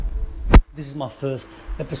This is my first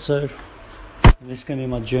episode. This is going to be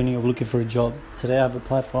my journey of looking for a job. Today I've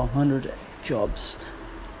applied for 100 jobs,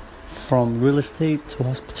 from real estate to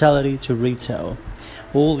hospitality to retail,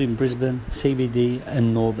 all in Brisbane, CBD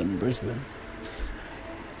and northern Brisbane.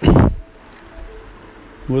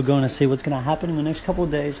 We're going to see what's going to happen in the next couple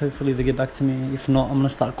of days. Hopefully they get back to me. If not, I'm going to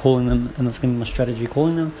start calling them, and that's going to be my strategy,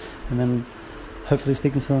 calling them and then hopefully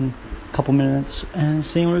speaking to them a couple minutes and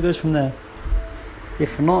seeing where it goes from there.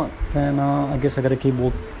 If not, then I guess I gotta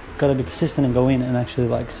be persistent and go in and actually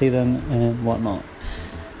see them and whatnot.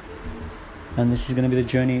 And this is gonna be the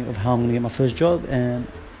journey of how I'm gonna get my first job, and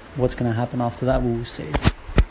what's gonna happen after that, we'll see.